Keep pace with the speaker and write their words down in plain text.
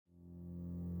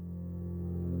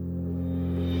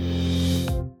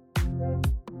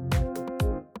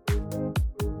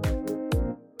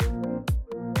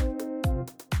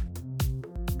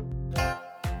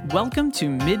Welcome to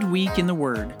Midweek in the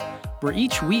Word, where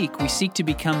each week we seek to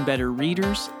become better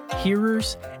readers,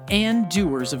 hearers, and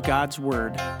doers of God's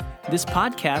Word. This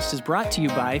podcast is brought to you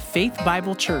by Faith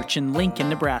Bible Church in Lincoln,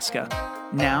 Nebraska.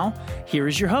 Now, here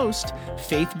is your host,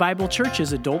 Faith Bible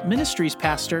Church's Adult Ministries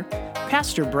Pastor,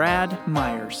 Pastor Brad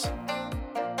Myers.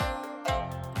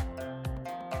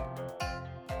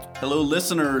 Hello,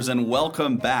 listeners, and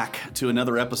welcome back to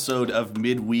another episode of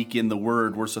Midweek in the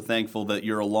Word. We're so thankful that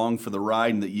you're along for the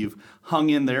ride and that you've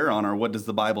hung in there on our What Does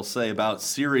the Bible Say About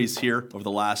series here over the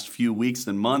last few weeks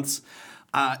and months.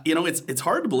 It's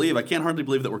hard to believe. I can't hardly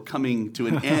believe that we're coming to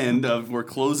an end we're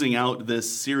closing out this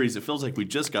series. It feels like we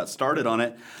just got started on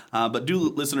it. But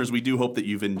listeners, we do hope that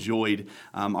you've enjoyed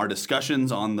our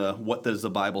discussions on the What Does the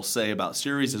Bible Say About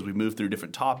series as we move through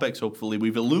different topics. Hopefully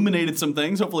we've illuminated some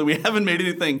things. Hopefully we haven't made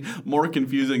anything more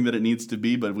confusing than it needs to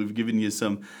be, but we've given you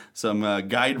some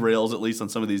guide rails, at least on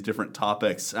some of these different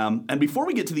topics. And before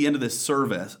we get to the end of this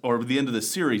service, or the end of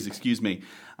this series,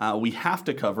 we have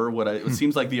to cover what it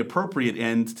seems like the appropriate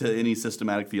end to any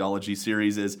systematic theology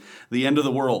series is the end of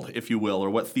the world, if you will, or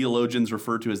what theologians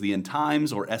refer to as the end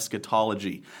times or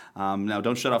eschatology. Now,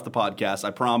 don't shut off the podcast.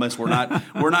 I promise we're not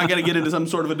going to get into some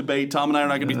sort of a debate. Tom and I are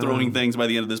not going to be throwing things by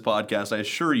the end of this podcast. I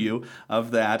assure you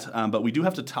of that. But we do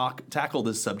have to tackle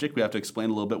this subject. We have to explain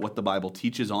a little bit what the Bible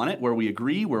teaches on it, where we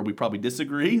agree, where we probably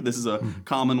disagree. This is a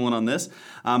common one on this.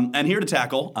 And here to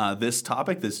tackle this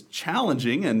topic, this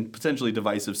challenging and potentially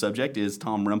divisive subject, is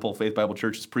Tom Rempel, Faith Bible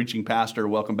Church's preaching pastor.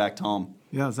 Welcome back, Tom.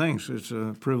 Yeah, thanks. It's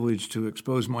a privilege to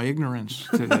expose my ignorance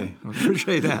today. I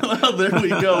appreciate that. Well, there we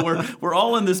go. We're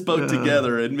all in this boat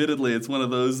together. Admittedly, it's one of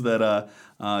those that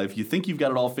if you think you've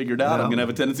got it all figured out, I'm going to have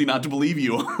a tendency not to believe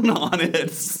you on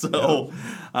it. So,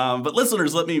 but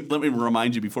listeners, let me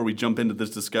remind you before we jump into this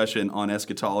discussion on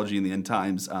eschatology and the end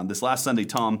times. This last Sunday,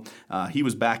 Tom, he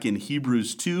was back in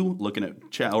Hebrews 2, looking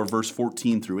at verse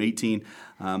 14 through 18.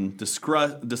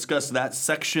 Discuss that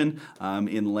section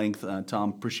in length.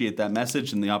 Tom, appreciate that message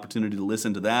and the opportunity to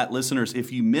listen to that. Listeners,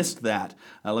 if you missed that,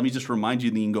 let me just remind you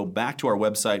that you can go back to our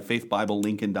website,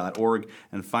 faithbiblelincoln.org,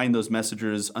 and find those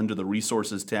messages under the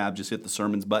resources tab. Just hit the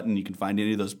sermons button. You can find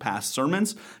any of those past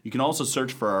sermons. You can also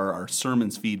search for our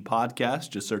sermons feed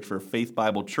podcast. Just search for Faith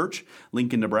Bible Church,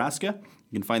 Lincoln, Nebraska.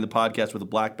 You can find the podcast with a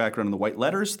black background and the white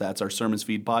letters. That's our Sermons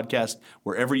Feed podcast.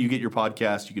 Wherever you get your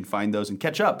podcast, you can find those and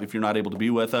catch up if you're not able to be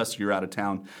with us or you're out of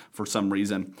town for some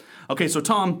reason. Okay, so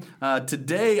Tom,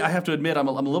 today I have to admit I'm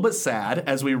a little bit sad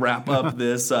as we wrap up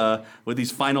this with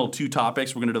these final two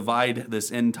topics. We're going to divide this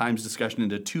end times discussion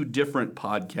into two different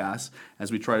podcasts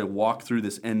as we try to walk through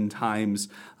this end times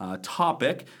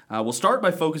topic. We'll start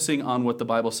by focusing on what the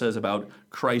Bible says about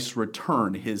Christ's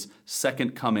return, his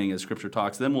second coming as Scripture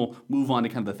talks. Then we'll move on to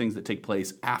kind of the things that take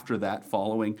place after that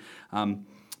following.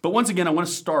 But once again, I want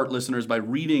to start, listeners, by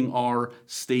reading our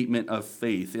statement of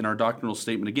faith. In our doctrinal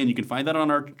statement, again, you can find that on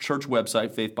our church website,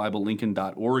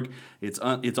 faithbiblelincoln.org. It's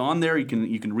on there. You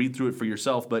can read through it for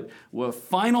yourself. But the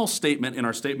final statement in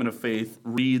our statement of faith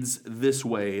reads this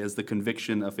way as the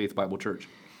conviction of Faith Bible Church.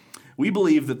 We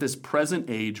believe that this present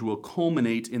age will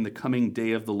culminate in the coming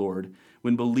day of the Lord,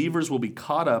 when believers will be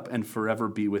caught up and forever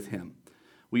be with him.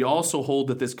 We also hold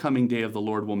that this coming day of the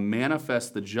Lord will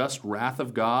manifest the just wrath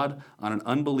of God on an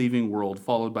unbelieving world,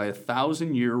 followed by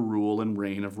 1,000-year rule and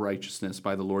reign of righteousness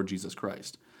by the Lord Jesus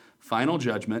Christ. Final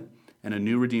judgment and a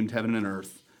new redeemed heaven and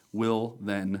earth will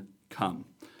then come.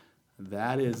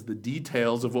 That is the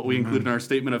details of what we include in our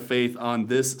statement of faith on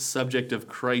this subject of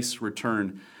Christ's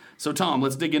return. So, Tom,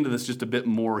 let's dig into this just a bit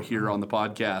more here on the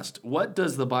podcast. What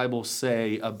does the Bible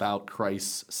say about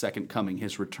Christ's second coming,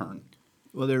 his return?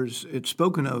 Well, it's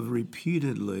spoken of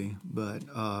repeatedly, but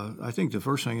I think the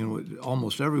first thing,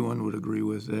 almost everyone would agree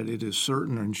with, that it is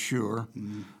certain and sure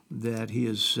that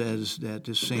he says that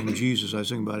this same Jesus, I was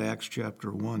thinking about Acts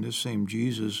chapter 1, this same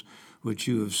Jesus which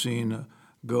you have seen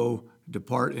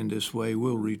depart in this way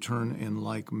will return in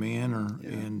like manner. Yeah.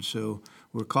 And so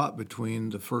we're caught between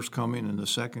the first coming and the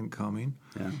second coming.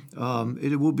 Yeah.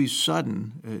 It will be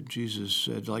sudden, Jesus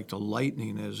said, like the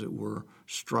lightning, as it were,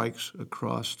 strikes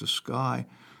across the sky.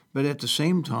 But at the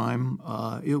same time,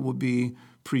 it will be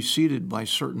preceded by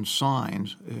certain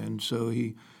signs. And so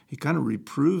he kind of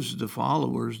reproves the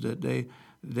followers that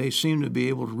they seem to be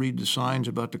able to read the signs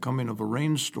about the coming of a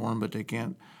rainstorm, but they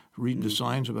can't read the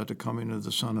signs about the coming of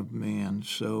the Son of Man.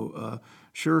 So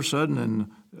sure,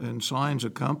 sudden and signs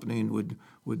accompanying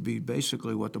would be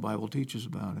basically what the Bible teaches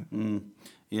about it.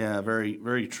 Yeah, very,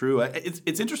 very true.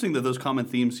 It's interesting that those common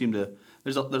themes seem to.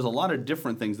 There's a lot of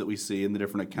different things that we see in the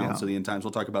different accounts of the end times.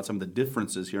 We'll talk about some of the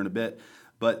differences here in a bit.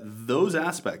 But those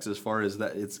aspects, as far as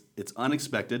that, it's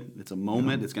unexpected. It's a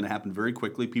moment. It's going to happen very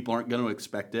quickly. People aren't going to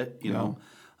expect it. You know,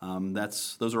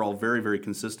 those are all very, very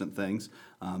consistent things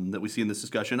that we see in this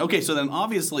discussion. Okay, so then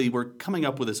obviously we're coming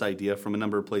up with this idea from a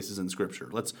number of places in Scripture.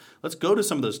 Let's go to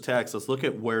some of those texts. Let's look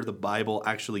at where the Bible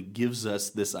actually gives us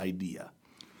this idea.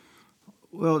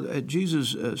 Well,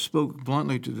 Jesus spoke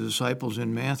bluntly to the disciples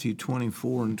in Matthew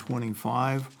 24 and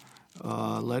 25.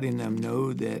 Letting them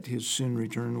know that his soon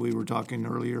return. We were talking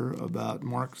earlier about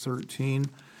Mark 13,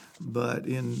 but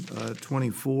in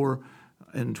 24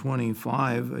 and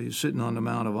 25, he's sitting on the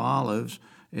Mount of Olives,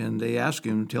 and they ask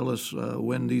him, tell us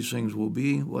when these things will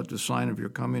be, what the sign of your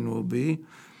coming will be.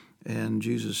 And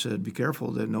Jesus said, be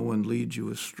careful that no one leads you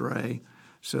astray.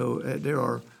 So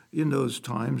in those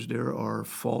times, there are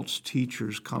false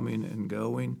teachers coming and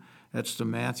going. That's the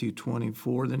Matthew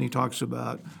 24. Then he talks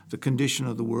about the condition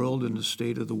of the world and the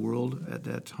state of the world at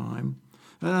that time.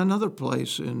 And another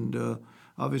place, and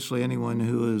obviously anyone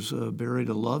who has buried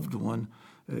a loved one,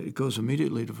 it goes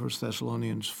immediately to 1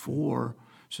 Thessalonians 4.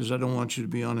 It says, I don't want you to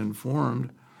be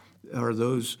uninformed, or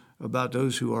about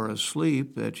those who are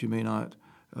asleep, that you may not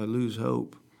lose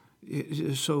hope.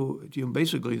 So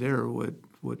basically there,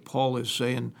 what Paul is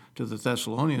saying to the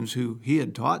Thessalonians, who he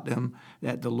had taught them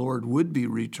that the Lord would be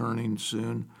returning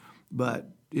soon, but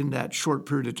in that short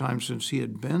period of time since he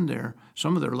had been there,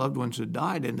 some of their loved ones had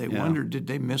died, and they wondered, did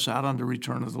they miss out on the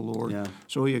return of the Lord? Yeah.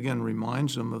 So he again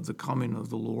reminds them of the coming of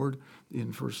the Lord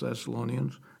in 1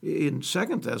 Thessalonians. In 2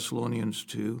 Thessalonians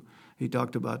 2, he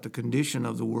talked about the condition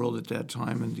of the world at that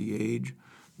time and the age,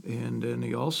 and then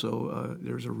he also,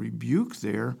 there's a rebuke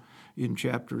there in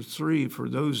chapter 3 for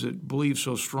those that believe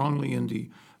so strongly in the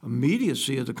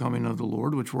immediacy of the coming of the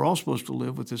Lord, which we're all supposed to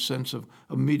live with this sense of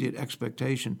immediate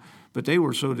expectation. But they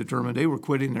were so determined, they were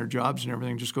quitting their jobs and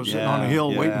everything, just go sitting on a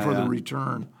hill waiting for the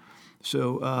return.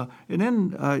 So, and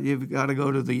then you've got to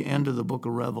go to the end of the book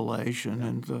of Revelation,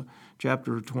 and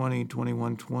chapter 20,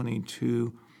 21,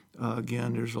 22.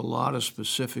 Again, there's a lot of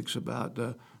specifics about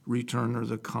the return or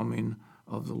the coming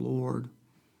of the Lord.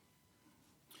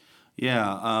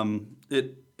 Yeah,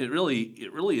 it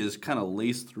really is kind of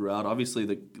laced throughout. Obviously,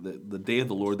 the day of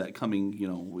the Lord, that coming,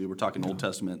 we were talking Old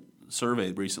Testament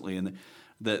survey recently, and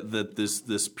that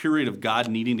this period of God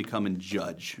needing to come and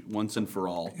judge once and for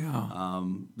all. Yeah.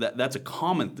 That's a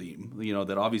common theme,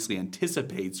 that obviously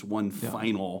anticipates one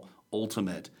final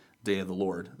ultimate day of the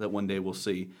Lord that one day we'll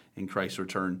see in Christ's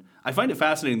return. I find it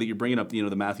fascinating that you're bringing up,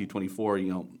 the Matthew 24,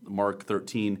 Mark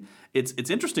 13.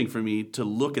 It's interesting for me to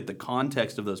look at the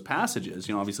context of those passages.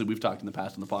 Obviously we've talked in the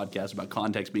past on the podcast about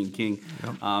context being king.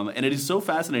 Yep. And it is so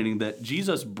fascinating that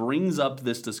Jesus brings up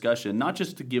this discussion, not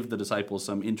just to give the disciples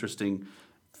some interesting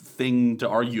thing to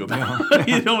argue about,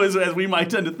 as we might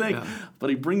tend to think. Yeah. But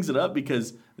he brings it up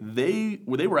because they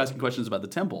were asking questions about the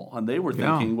temple, and they were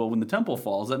thinking, well, when the temple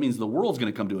falls, that means the world's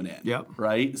going to come to an end,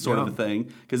 right? Sort of a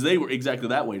thing, because they were exactly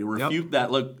that way to refute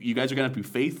that. Look, you guys are going to have to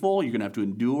be faithful. You're going to have to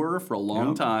endure for a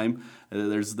long time.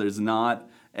 There's not.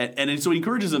 And so he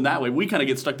encourages them that way. We kind of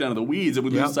get stuck down in the weeds, and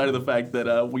we lose sight of the fact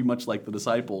that we, much like the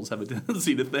disciples, have a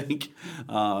tendency to think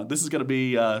this is going to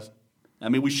be.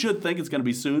 We should think it's going to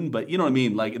be soon, but you know what I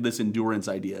mean? Like this endurance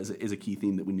idea is a key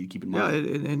theme that we need to keep in mind.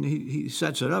 Yeah, and he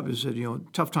sets it up. He said,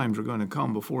 tough times are going to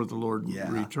come before the Lord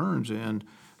returns. And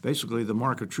basically the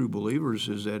mark of true believers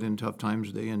is that in tough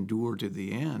times they endure to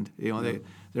the end.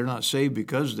 They're not saved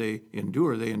because they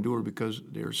endure because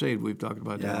they're saved. We've talked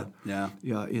about that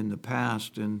in the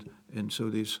past. And so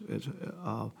these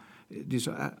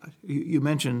you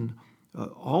mentioned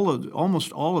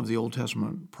almost all of the Old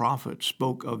Testament prophets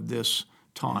spoke of this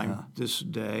time, this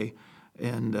day,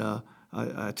 and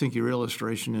I think your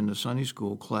illustration in the Sunday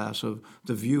school class of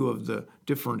the view of the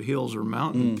different hills or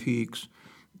mountain peaks,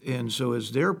 and so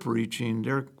as they're preaching,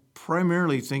 they're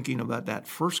primarily thinking about that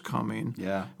first coming,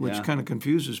 which kind of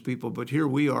confuses people, but here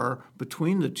we are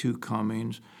between the two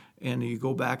comings. And you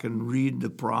go back and read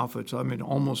the prophets.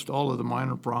 Almost all of the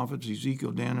minor prophets, Ezekiel,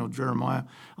 Daniel, Jeremiah,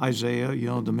 Isaiah,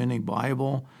 the mini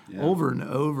Bible, over and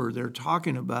over, they're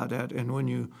talking about that. And when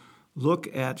you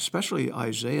look at, especially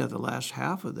Isaiah, the last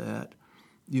half of that,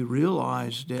 you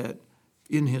realize that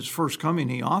in his first coming,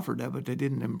 he offered that, but they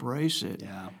didn't embrace it.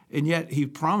 Yeah. And yet he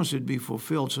promised it'd be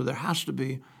fulfilled, so there has to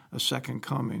be a second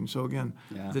coming. So again,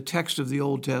 the text of the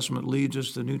Old Testament leads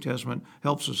us, the New Testament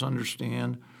helps us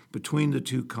understand between the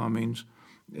two comings,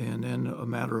 and then a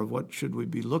matter of what should we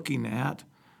be looking at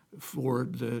for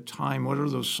the time, what are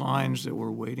those signs that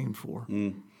we're waiting for?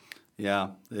 Yeah,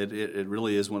 it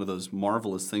really is one of those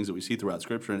marvelous things that we see throughout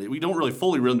Scripture, and we don't really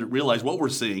fully realize what we're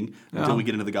seeing until we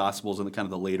get into the Gospels and the kind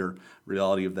of the later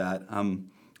reality of that.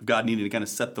 God needed to kind of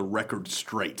set the record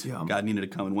straight. Yeah. God needed to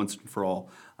come and once and for all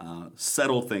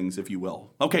settle things, if you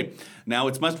will. Okay, now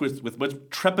it's much with much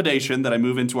trepidation that I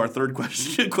move into our third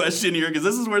question here, because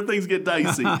this is where things get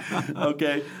dicey.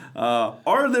 Okay,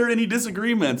 are there any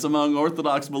disagreements among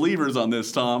Orthodox believers on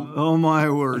this, Tom? Oh, my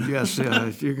word, yes.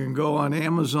 You can go on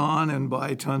Amazon and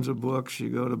buy tons of books. You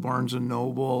go to Barnes &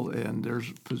 Noble, and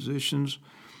there's positions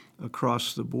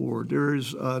across the board. There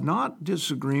is not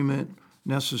disagreement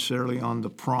necessarily on the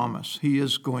promise. He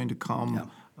is going to come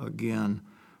again.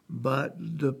 But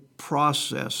the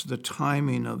process, the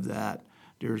timing of that,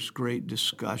 there's great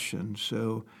discussion.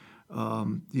 So,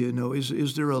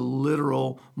 is there a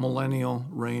literal millennial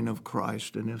reign of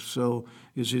Christ? And if so,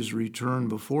 is his return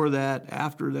before that,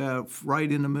 after that, right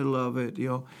in the middle of it?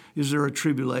 Is there a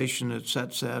tribulation that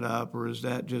sets that up, or is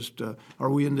that just, are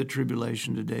we in the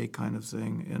tribulation today kind of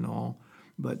thing and all?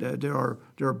 But there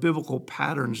are biblical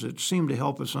patterns that seem to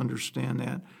help us understand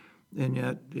that. And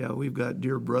yet, we've got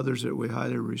dear brothers that we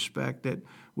highly respect that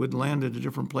would land at a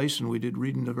different place than we did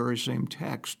reading the very same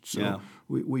text. So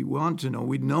we want to know.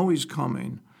 We know he's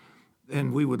coming,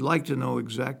 and we would like to know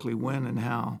exactly when and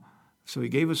how. So he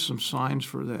gave us some signs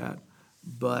for that.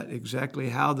 But exactly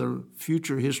how the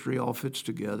future history all fits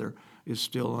together is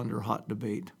still under hot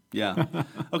debate. Yeah.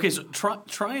 Okay, so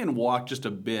try and walk just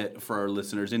a bit for our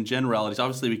listeners in generalities.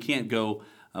 Obviously, we can't go.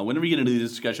 Whenever you get into these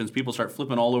discussions, people start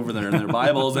flipping all over their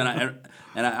Bibles, and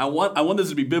I want this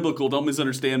to be biblical. Don't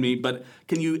misunderstand me, but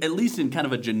can you, at least in kind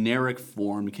of a generic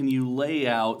form, can you lay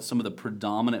out some of the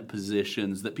predominant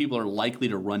positions that people are likely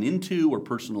to run into or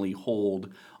personally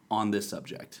hold on this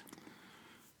subject?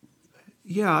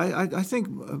 Yeah, I think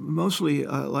mostly,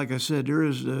 like I said,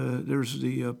 there's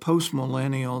the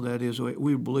post-millennial, that is,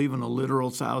 we believe in a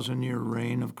literal 1,000-year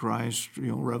reign of Christ,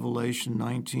 Revelation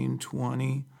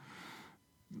 19:20.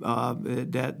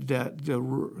 That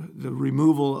the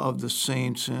removal of the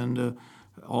saints and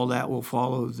all that will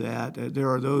follow that. There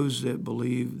are those that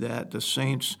believe that the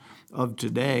saints of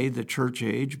today, the church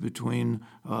age between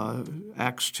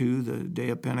Acts 2, the day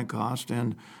of Pentecost,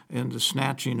 and the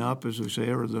snatching up, as we say,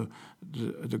 or the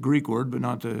Greek word, but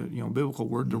not the biblical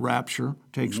word, the rapture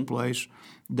takes place,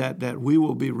 that we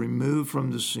will be removed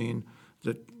from the scene,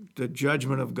 the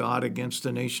judgment of God against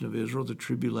the nation of Israel, the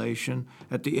tribulation.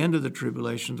 At the end of the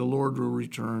tribulation, the Lord will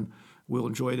return. We'll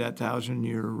enjoy that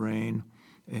 1,000-year reign.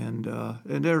 And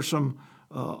there are some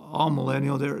all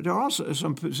millennial. There are also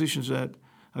some positions that,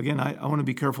 again, I want to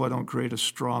be careful I don't create a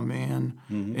straw man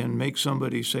and make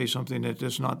somebody say something that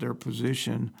is not their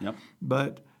position. Yep.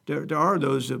 But there are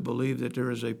those that believe that there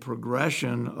is a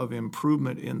progression of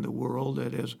improvement in the world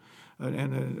that is,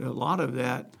 and a lot of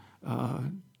that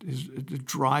it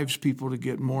drives people to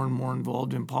get more and more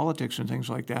involved in politics and things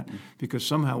like that, because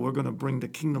somehow we're going to bring the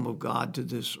kingdom of God to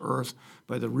this earth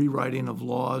by the rewriting of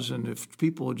laws, and if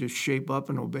people just shape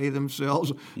up and obey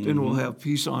themselves, then we'll have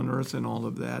peace on earth and all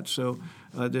of that. So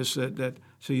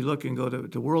so you look and go,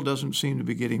 the world doesn't seem to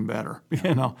be getting better,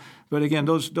 But again,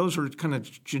 those are kind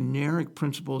of generic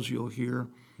principles you'll hear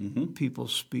people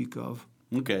speak of.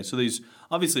 Okay, so these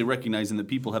obviously recognizing that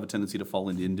people have a tendency to fall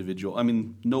into individual. I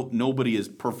mean, nobody is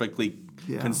perfectly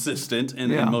consistent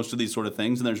in most of these sort of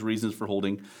things, and there's reasons for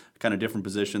holding kind of different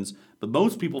positions. But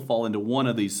most people fall into one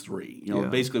of these three.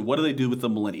 Basically, what do they do with the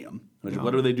millennium?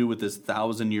 What do they do with this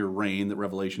 1,000-year reign that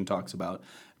Revelation talks about?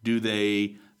 Do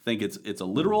they think it's a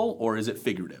literal, or is it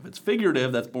figurative? It's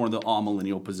figurative. That's more the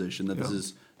amillennial position. That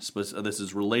this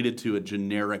is related to a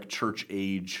generic church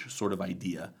age sort of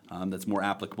idea that's more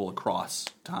applicable across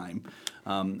time,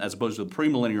 as opposed to the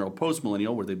premillennial or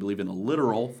postmillennial, where they believe in a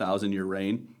literal 1,000-year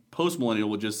reign. Postmillennial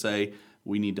would just say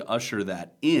we need to usher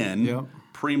that in. Yep.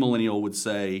 Premillennial would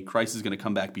say Christ is going to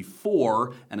come back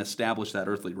before and establish that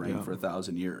earthly reign for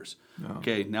 1,000 years. Yeah.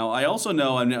 Okay. Now I also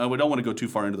know, I don't want to go too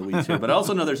far into the weeds here, but I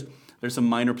also know there's some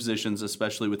minor positions,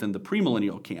 especially within the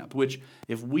premillennial camp, which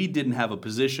if we didn't have a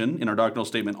position in our doctrinal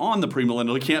statement on the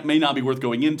premillennial camp may not be worth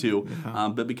going into.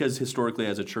 But because historically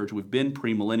as a church we've been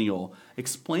premillennial,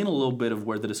 explain a little bit of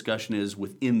where the discussion is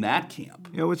within that camp.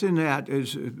 Yeah, within that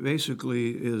is relates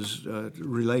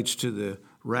to the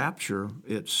rapture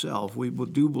itself. We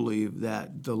do believe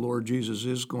that the Lord Jesus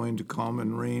is going to come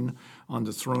and reign on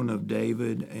the throne of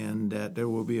David, and that there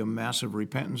will be a massive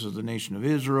repentance of the nation of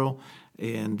Israel,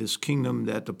 and this kingdom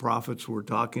that the prophets were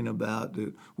talking about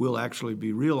that will actually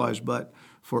be realized. But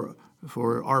for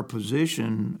our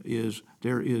position is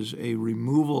there is a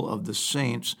removal of the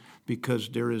saints, because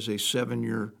there is a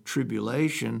 7-year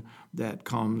tribulation that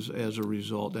comes as a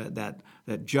result,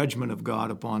 that judgment of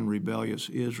God upon rebellious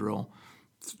Israel.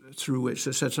 through which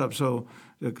it sets up. So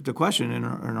the question in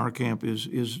our camp is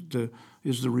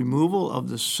the removal of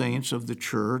the saints of the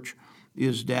church.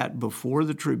 Is that before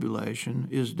the tribulation?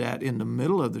 Is that in the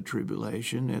middle of the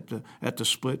tribulation at the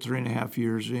split 3.5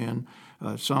 years in?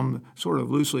 Some sort of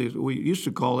loosely, we used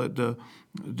to call it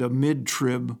the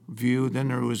mid-trib view. Then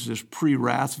there was this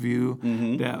pre-wrath view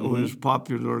that was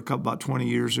popular about 20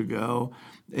 years ago.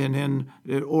 And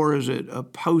then, or is it a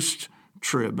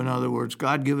post-trib? In other words,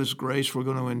 God give us grace. We're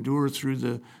going to endure through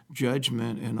the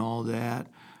judgment and all that.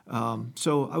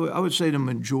 So I would say the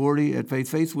majority at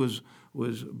Faith was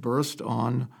birthed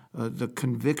on the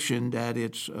conviction that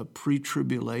it's a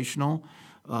pre-tribulational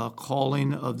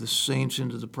calling of the saints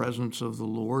into the presence of the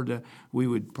Lord. We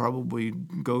would probably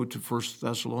go to 1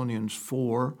 Thessalonians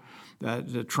 4,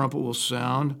 that the trumpet will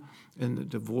sound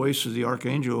and the voice of the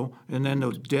archangel, and then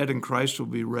the dead in Christ will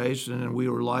be raised, and then we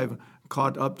are alive,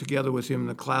 caught up together with him, and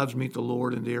the clouds meet the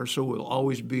Lord in the air, so we'll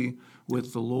always be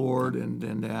with the Lord and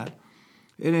that.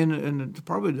 And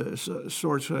probably the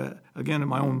source, again, of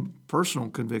my own personal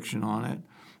conviction on it,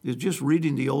 is just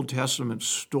reading the Old Testament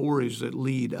stories that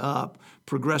lead up,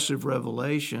 progressive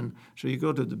revelation. So you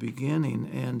go to the beginning,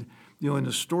 and in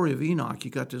the story of Enoch,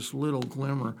 you got this little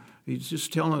glimmer. He's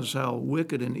just telling us how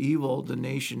wicked and evil the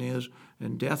nation is,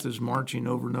 and death is marching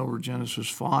over and over, Genesis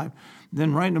 5.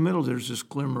 Then right in the middle, there's this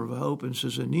glimmer of hope, and it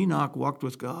says, and Enoch walked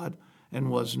with God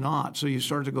and was not. So you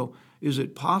start to go, is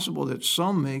it possible that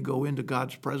some may go into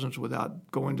God's presence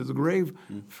without going to the grave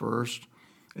first?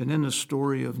 And then the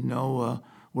story of Noah,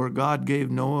 where God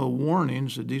gave Noah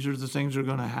warnings that these are the things that are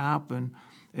going to happen,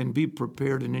 and be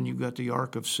prepared. And then you've got the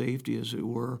ark of safety, as it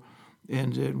were.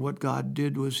 And then what God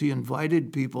did was he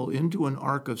invited people into an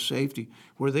ark of safety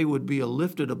where they would be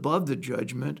lifted above the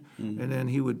judgment, and then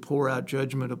he would pour out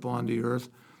judgment upon the earth,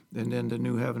 and then the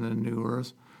new heaven and new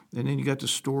earth. And then you got the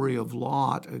story of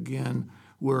Lot, again,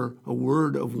 where a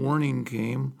word of warning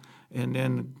came, and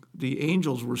then the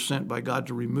angels were sent by God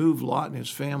to remove Lot and his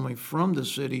family from the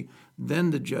city.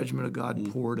 Then the judgment of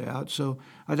God poured out. So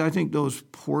I think those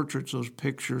portraits, those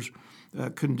pictures,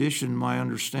 condition my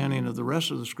understanding of the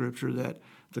rest of the Scripture, that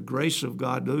the grace of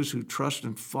God, those who trust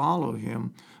and follow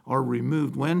him, are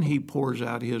removed when he pours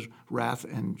out his wrath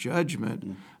and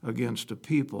judgment against a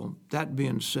people. That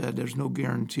being said, there's no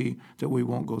guarantee that we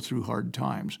won't go through hard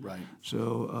times. Right.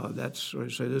 So that's why I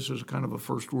say this is kind of a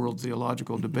first world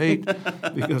theological debate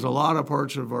because a lot of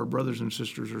parts of our brothers and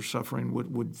sisters are suffering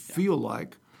what would feel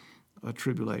like a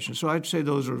tribulation. So I'd say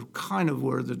those are kind of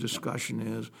where the discussion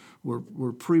is. We're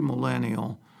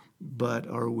premillennial, but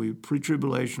are we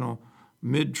pre-tribulational,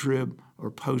 mid-trib, or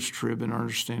post-trib in our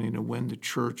understanding of when the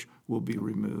church will be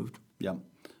removed?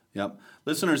 Yep.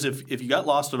 Listeners, if you got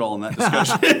lost at all in that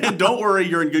discussion, don't worry,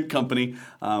 you're in good company.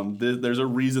 There's a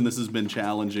reason this has been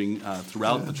challenging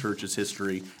throughout the church's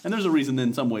history, and there's a reason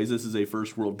in some ways this is a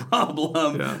first world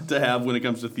problem to have when it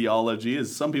comes to theology,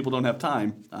 is some people don't have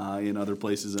time in other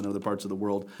places and other parts of the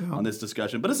world on this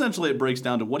discussion. But essentially it breaks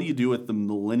down to what do you do with the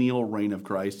millennial reign of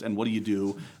Christ, and what do you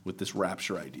do with this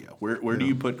rapture idea? Where do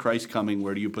you put Christ coming?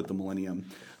 Where do you put the millennium?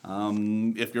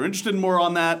 If you're interested in more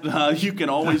on that, you can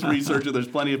always research it. There's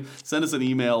plenty of, send us an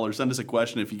email or send us a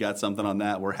question if you got something on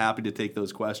that. We're happy to take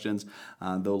those questions,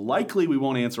 though likely we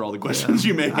won't answer all the questions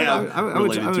you may have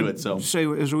related to it. So, say,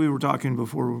 as we were talking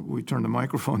before we turned the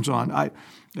microphones on,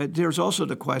 there's also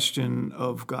the question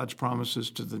of God's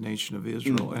promises to the nation of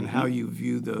Israel and how you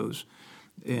view those.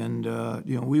 And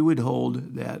we would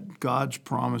hold that God's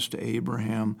promise to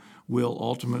Abraham will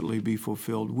ultimately be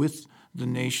fulfilled with the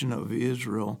nation of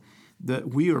Israel, that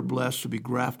we are blessed to be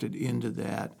grafted into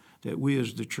that we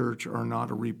as the church are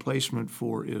not a replacement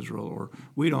for Israel, or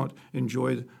we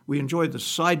enjoy the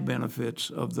side benefits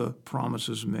of the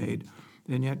promises made.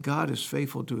 And yet God is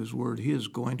faithful to his word. He is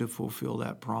going to fulfill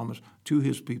that promise to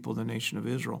his people, the nation of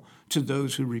Israel, to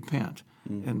those who repent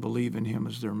and believe in him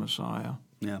as their Messiah.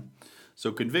 Yeah.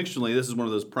 So convictionally, this is one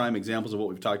of those prime examples of what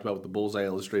we've talked about with the bullseye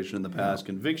illustration in the past. Yeah.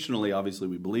 Convictionally, obviously,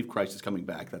 we believe Christ is coming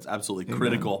back. That's absolutely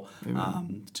critical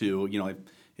to,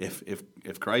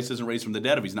 if Christ isn't raised from the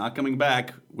dead, if he's not coming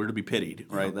back, we're to be pitied,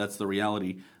 right? Yeah. That's the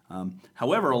reality.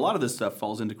 However, a lot of this stuff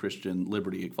falls into Christian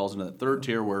liberty. It falls into that third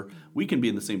tier where we can be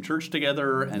in the same church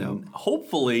together and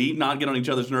hopefully not get on each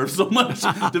other's nerves so much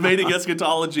debating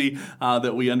eschatology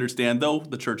that we understand, though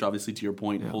the church, obviously, to your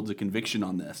point, holds a conviction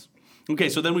on this. Okay,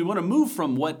 so then we want to move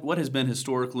from what has been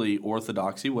historically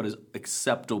orthodoxy, what is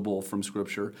acceptable from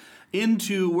Scripture,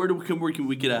 into where can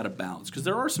we get out of bounds? Because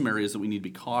there are some areas that we need to be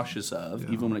cautious of,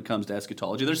 even when it comes to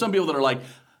eschatology. There's some people that are like,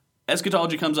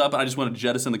 eschatology comes up, and I just want to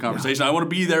jettison the conversation. I want to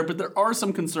be there, but there are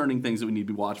some concerning things that we need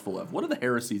to be watchful of. What are the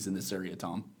heresies in this area,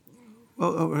 Tom?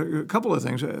 Well, a couple of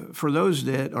things. For those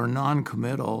that are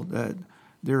non-committal, that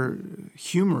their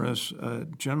humorous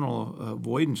general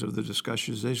avoidance of the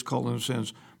discussions, they just call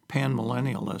themselves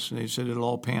pan-millennialists, and they said it'll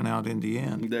all pan out in the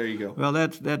end. There you go. Well,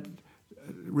 that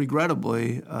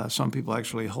regrettably, some people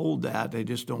actually hold that. They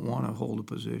just don't want to hold a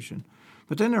position.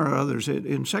 But then there are others.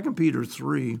 In 2 Peter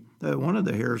 3, one of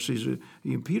the heresies that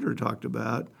Peter talked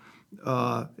about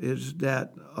is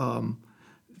that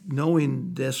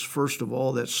knowing this, first of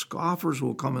all, that scoffers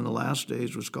will come in the last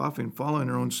days with scoffing, following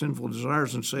their own sinful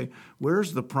desires, and say,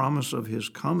 where's the promise of his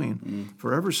coming?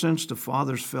 For ever since the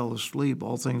fathers fell asleep,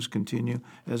 all things continue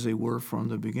as they were from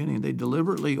the beginning. They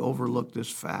deliberately overlook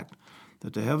this fact,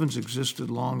 that the heavens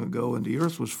existed long ago, and the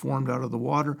earth was formed out of the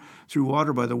water, through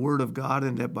water by the word of God,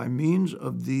 and that by means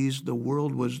of these the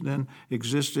world was then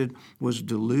existed, was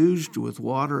deluged with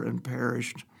water and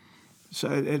perished. So,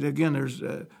 and again, there's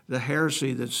the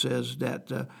heresy that says that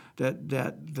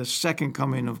the second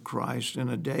coming of Christ and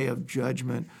a day of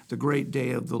judgment, the great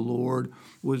day of the Lord,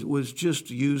 was just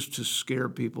used to scare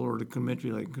people or to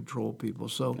manipulate and control people.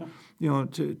 So,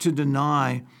 to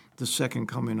deny the second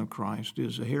coming of Christ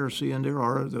is a heresy, and there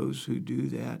are those who do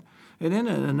that. And then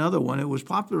another one, it was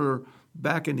popular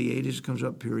back in the 80s, it comes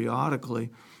up periodically,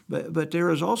 but there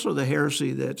is also the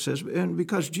heresy that says, and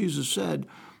because Jesus said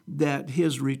that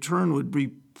his return would be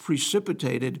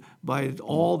precipitated by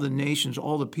all the nations,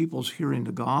 all the peoples hearing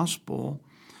the gospel,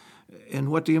 and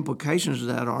what the implications of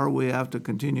that are, we have to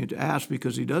continue to ask,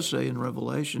 because he does say in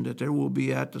Revelation that there will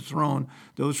be at the throne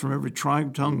those from every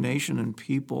tribe, tongue, nation, and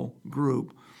people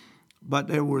group. But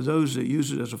there were those that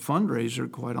used it as a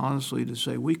fundraiser, quite honestly, to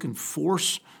say we can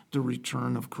force the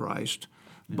return of Christ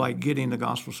by getting the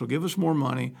gospel. So give us more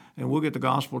money, and we'll get the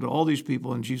gospel to all these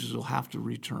people, and Jesus will have to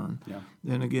return. Yeah.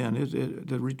 And again,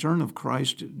 the return of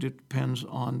Christ depends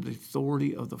on the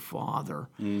authority of the Father.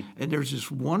 And there's this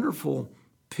wonderful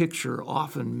picture,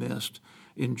 often missed,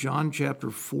 in John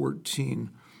chapter 14,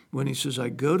 when he says, I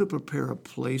go to prepare a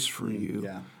place for you.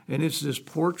 Yeah. And it's this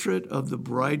portrait of the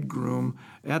bridegroom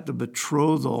at the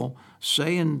betrothal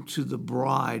saying to the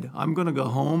bride, I'm going to go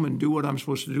home and do what I'm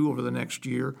supposed to do over the next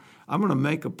year. I'm going to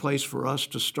make a place for us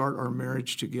to start our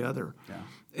marriage together. Yeah.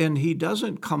 And he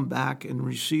doesn't come back and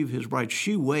receive his bride.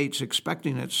 She waits,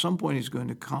 expecting at some point he's going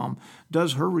to come,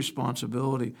 does her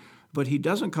responsibility. But he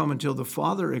doesn't come until the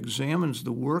Father examines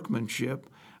the workmanship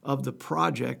of the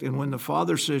project, and when the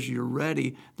Father says you're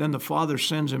ready, then the Father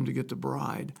sends him to get the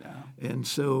bride. Yeah. And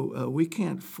so we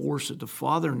can't force it. The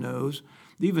Father knows.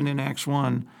 Even in Acts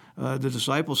 1, the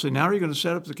disciples say, now are you going to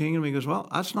set up the kingdom? He goes, well,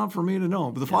 that's not for me to know,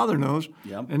 but the Father knows.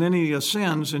 Yep. And then he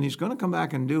ascends, and he's going to come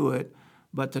back and do it,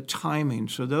 but the timing.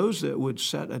 So those that would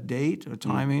set a date, a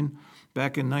timing,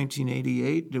 back in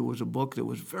 1988, there was a book that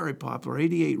was very popular,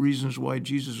 88 Reasons Why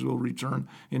Jesus Will Return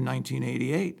in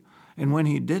 1988. And when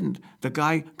he didn't, the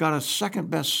guy got a second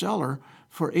bestseller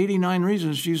for 89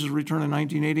 Reasons Jesus Returned in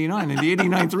 1989. And the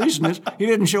 89th reason is he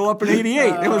didn't show up in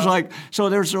 88. It was like, so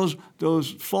there's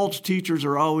those false teachers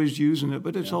are always using it,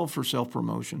 but it's all for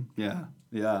self-promotion. Yeah.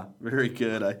 Yeah, very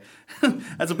good.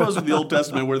 As opposed to the Old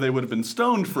Testament where they would have been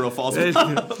stoned for a false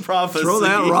prophecy. Throw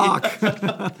that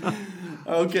rock.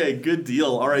 Okay, good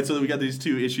deal. All right, so we got these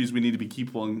two issues we need to be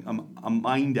keeping a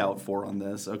mind out for on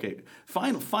this. Okay,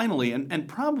 finally, and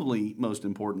probably most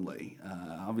importantly,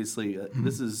 obviously,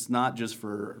 this is not just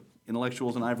for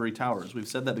intellectuals in ivory towers. We've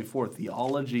said that before.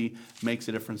 Theology makes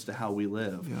a difference to how we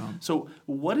live. Yeah. So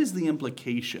what is the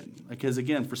implication? Because,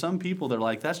 again, for some people, they're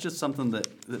like, that's just something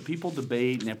that people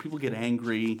debate, and people get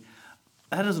angry.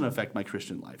 That doesn't affect my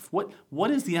Christian life.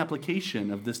 What is the application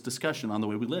of this discussion on the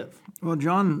way we live? Well,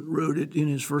 John wrote it in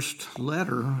his first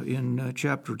letter in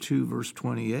chapter 2, verse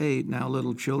 28. Now,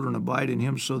 little children, abide in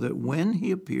him so that when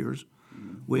he appears,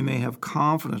 we may have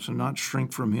confidence and not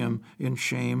shrink from him in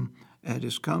shame at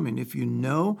his coming. If you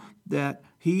know that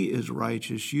he is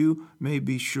righteous, you may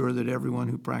be sure that everyone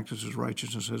who practices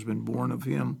righteousness has been born of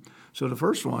him. So the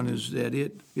first one is that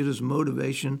it is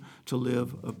motivation to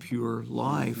live a pure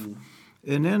life. Mm-hmm.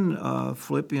 And then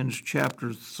Philippians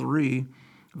chapter 3,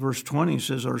 verse 20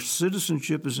 says, our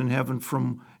citizenship is in heaven.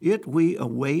 From it we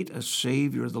await a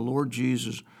Savior, the Lord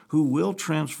Jesus, who will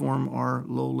transform our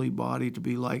lowly body to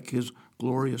be like his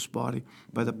glorious body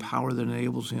by the power that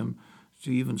enables him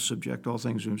to even subject all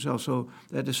things to himself. So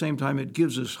at the same time, it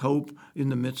gives us hope in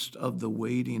the midst of the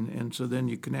waiting. And so then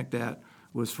you connect that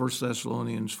with 1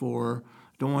 Thessalonians 4.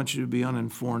 Don't want you to be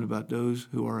uninformed about those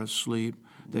who are asleep,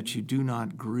 that you do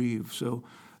not grieve. So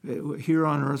here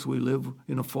on earth, we live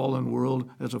in a fallen world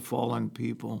as a fallen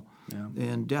people. Yeah.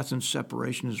 And death and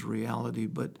separation is reality,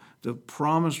 but the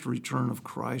promised return of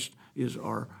Christ is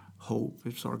our hope.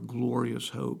 It's our glorious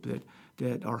hope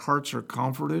that our hearts are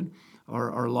comforted,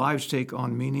 our lives take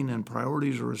on meaning, and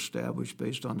priorities are established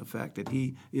based on the fact that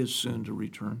he is soon to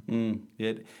return.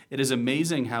 It is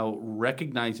amazing how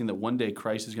recognizing that one day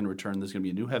Christ is going to return, there's going to be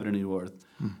a new heaven and a new earth,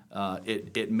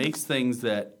 it makes things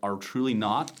that are truly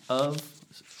not of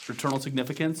eternal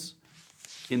significance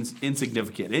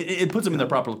insignificant. It puts them in their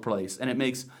proper place, and it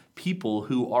makes people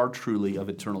who are truly of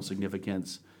eternal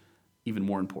significance even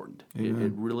more important.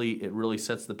 It really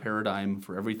sets the paradigm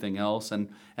for everything else. And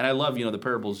I love, the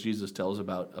parables Jesus tells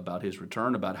about his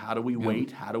return, about how do we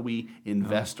wait, how do we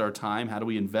invest our time, how do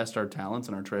we invest our talents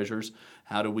and our treasures,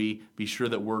 how do we be sure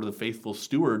that we're the faithful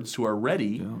stewards who are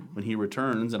ready when he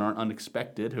returns and aren't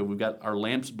unexpected, who we've got our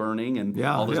lamps burning and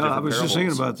all those different I was parables. just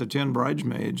thinking about the 10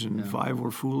 bridesmaids, and 5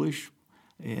 were foolish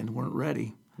and weren't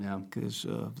ready. Because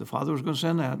the father was going to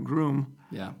send that groom.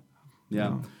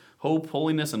 Hope,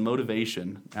 holiness, and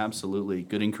motivation, absolutely.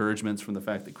 Good encouragements from the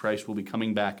fact that Christ will be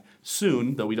coming back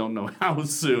soon, though we don't know how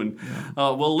soon.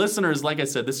 Well, listeners, like I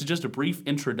said, this is just a brief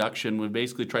introduction. We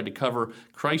basically tried to cover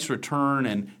Christ's return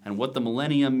and what the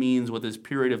millennium means, what this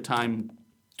period of time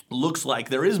looks like.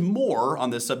 There is more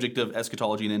on this subject of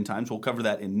eschatology and end times. We'll cover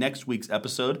that in next week's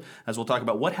episode, as we'll talk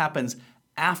about what happens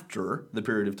after the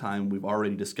period of time we've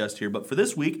already discussed here. But for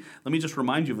this week, let me just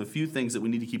remind you of a few things that we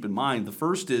need to keep in mind. The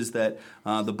first is that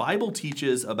the Bible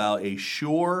teaches about a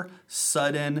sure,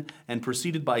 sudden, and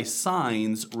preceded by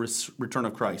signs return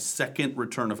of Christ, second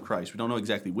return of Christ. We don't know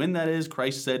exactly when that is.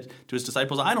 Christ said to his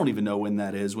disciples, I don't even know when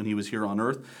that is when he was here on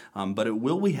earth, but it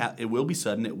will be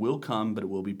sudden, it will come, but it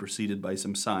will be preceded by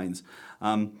some signs.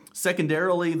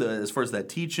 Secondarily, as far as that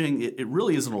teaching, it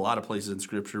really isn't a lot of places in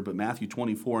Scripture, but Matthew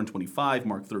 24 and 25,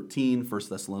 Mark 13, 1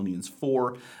 Thessalonians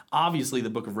 4, obviously the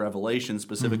book of Revelation,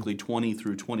 specifically 20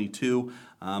 through 22.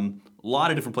 A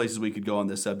lot of different places we could go on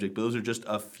this subject, but those are just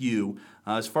a few.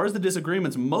 As far as the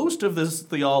disagreements, most of this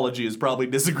theology is probably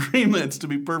disagreements, to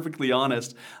be perfectly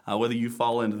honest, whether you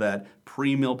fall into that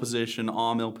pre-mill position,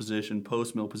 all-mill position,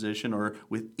 post-mill position, or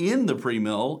within the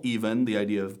pre-mill, even the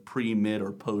idea of pre-mid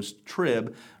or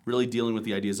post-trib, really dealing with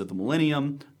the ideas of the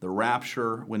millennium, the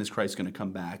rapture, when is Christ going to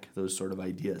come back, those sort of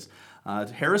ideas.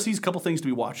 Heresies, a couple things to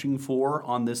be watching for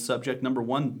on this subject. Number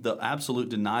one, the absolute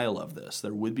denial of this.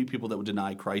 There would be people that would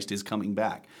deny Christ is coming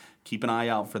back. Keep an eye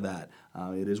out for that.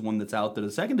 It is one that's out there.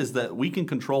 The second is that we can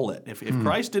control it. If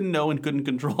Christ didn't know and couldn't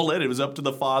control it, it was up to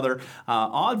the Father.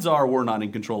 Odds are we're not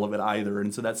in control of it either,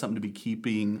 and so that's something to be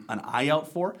keeping an eye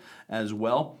out for as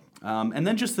well. And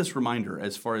then just this reminder,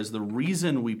 as far as the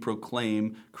reason we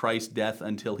proclaim Christ's death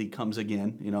until he comes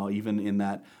again, even in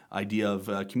that idea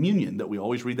of communion, that we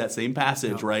always read that same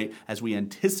passage, right, as we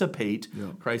anticipate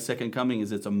Christ's second coming,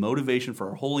 is it's a motivation for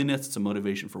our holiness, it's a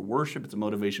motivation for worship, it's a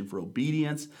motivation for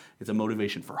obedience, it's a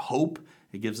motivation for hope.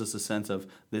 It gives us a sense of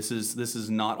this is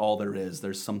not all there is.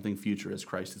 There's something future as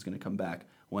Christ is going to come back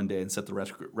one day and set the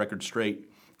record straight.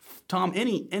 Tom,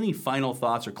 any final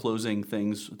thoughts or closing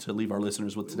things to leave our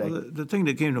listeners with today? Well, the thing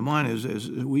that came to mind is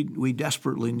we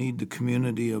desperately need the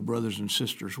community of brothers and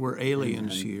sisters. We're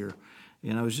aliens here.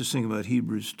 And I was just thinking about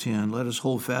Hebrews 10. Let us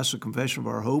hold fast the confession of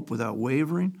our hope without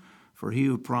wavering, for he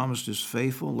who promised is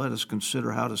faithful. Let us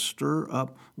consider how to stir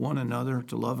up one another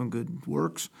to love and good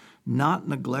works, not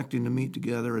neglecting to meet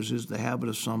together as is the habit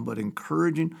of some, but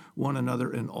encouraging one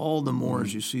another, and all the more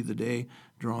as you see the day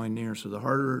drawing near. So the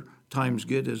harder times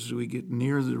get as we get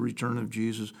near the return of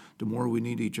Jesus, the more we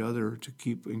need each other to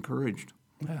keep encouraged.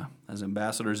 Yeah, as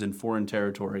ambassadors in foreign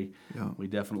territory, we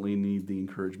definitely need the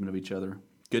encouragement of each other.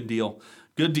 Good deal.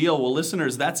 Good deal. Well,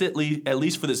 listeners, that's it, at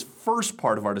least for this first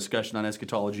part of our discussion on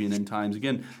eschatology and end times.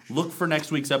 Again, look for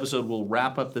next week's episode. We'll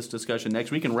wrap up this discussion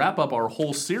next week and wrap up our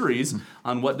whole series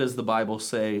on what does the Bible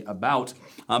say about.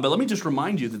 But let me just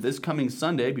remind you that this coming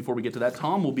Sunday, before we get to that,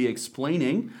 Tom will be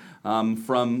explaining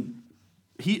from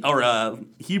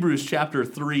Hebrews chapter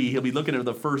 3. He'll be looking at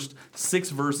the first 6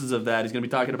 verses of that. He's going to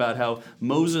be talking about how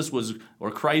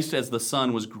Christ as the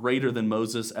Son was greater than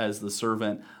Moses as the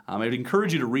servant. I'd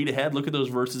encourage you to read ahead, look at those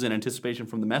verses in anticipation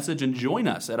from the message, and join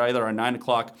us at either our 9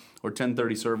 o'clock or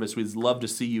 10:30 service. We'd love to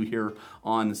see you here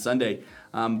on Sunday.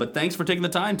 But thanks for taking the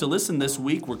time to listen this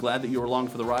week. We're glad that you were along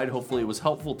for the ride. Hopefully it was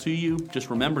helpful to you. Just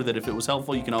remember that if it was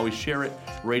helpful, you can always share it,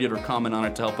 rate it, or comment on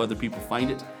it to help other people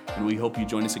find it. And we hope you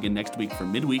join us again next week for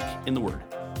Midweek in the Word.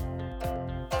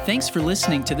 Thanks for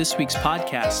listening to this week's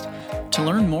podcast. To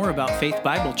learn more about Faith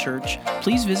Bible Church,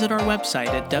 please visit our website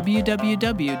at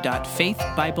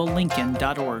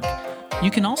www.faithbiblelincoln.org.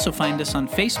 You can also find us on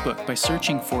Facebook by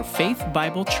searching for Faith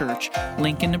Bible Church,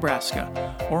 Lincoln,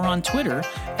 Nebraska, or on Twitter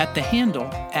at the handle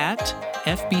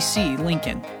 @FBC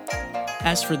Lincoln.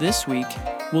 As for this week,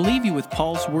 we'll leave you with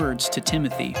Paul's words to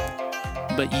Timothy.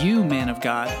 But you, man of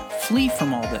God, flee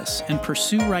from all this and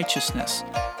pursue righteousness,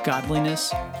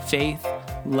 godliness, faith,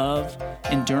 love,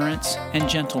 endurance, and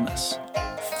gentleness.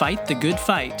 Fight the good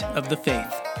fight of the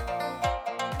faith.